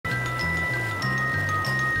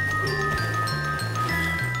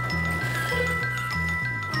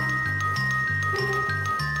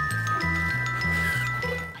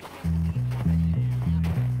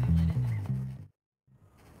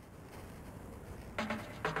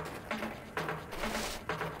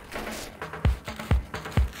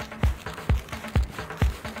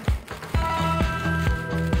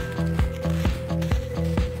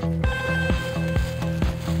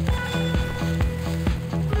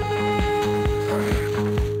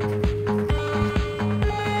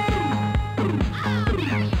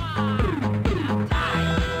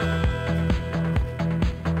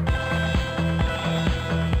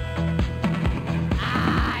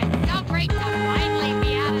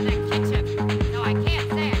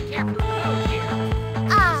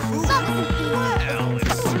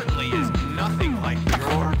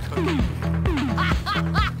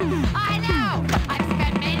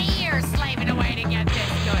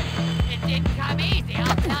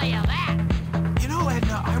tell you that. You know,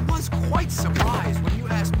 Edna, I was quite surprised when you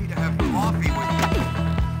asked me to have coffee with you.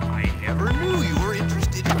 I never knew you were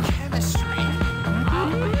interested in chemistry. I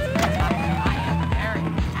am very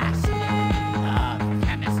passionate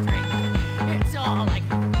chemistry. It's all like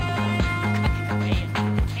cooking away in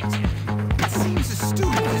the kitchen. It seems a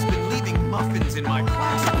student has been leaving muffins in my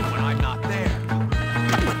classroom when I'm not there.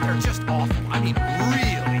 But they're just awful. I mean,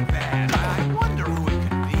 really bad. I wonder who it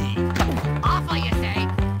could be. Awful, you say?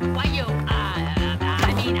 Why,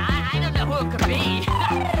 I don't know who it could be.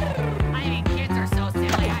 I mean, kids are so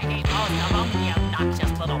silly. I hate most of them. You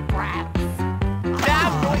obnoxious little brats.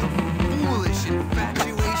 Foolish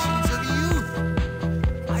infatuations of youth.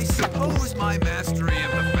 I suppose my mastery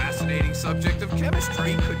of the fascinating subject of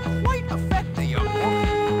chemistry could quite affect the young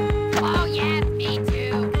woman. Oh, yes, me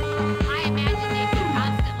too. I imagine they'd be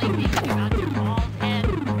constantly thinking about your bald head,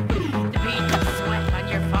 the beads of sweat on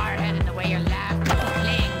your forehead, and the way your laugh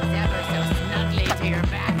clings ever so snugly to your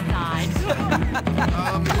backside.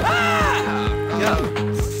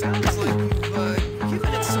 Sounds like you've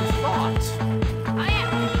given it some thought. Oh, yeah.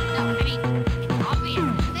 No, I mean, it's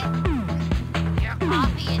obvious, isn't it? Your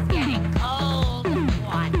coffee is getting cold,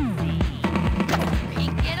 Watsy.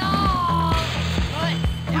 Drink it all.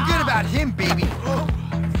 Good Forget stuff. about him, baby. Oh,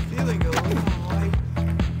 I'm feeling a little light.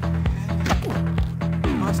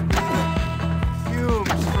 Must be the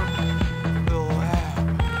fumes from the lab.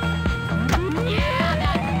 Yeah,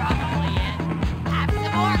 that's probably it. Have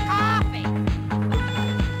some more coffee.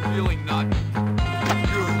 Feeling not good.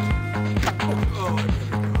 Oh, I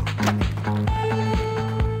better go.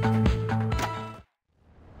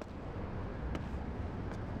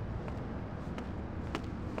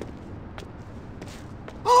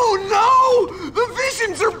 Oh no! The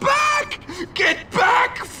visions are back! Get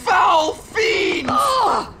back, foul fiends!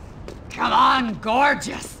 Oh, come on,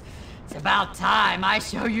 gorgeous. It's about time I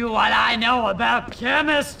show you what I know about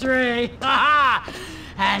chemistry.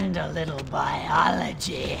 And a little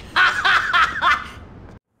biology.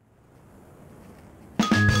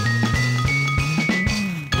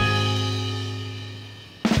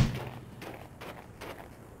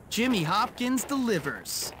 Jimmy Hopkins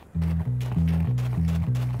delivers.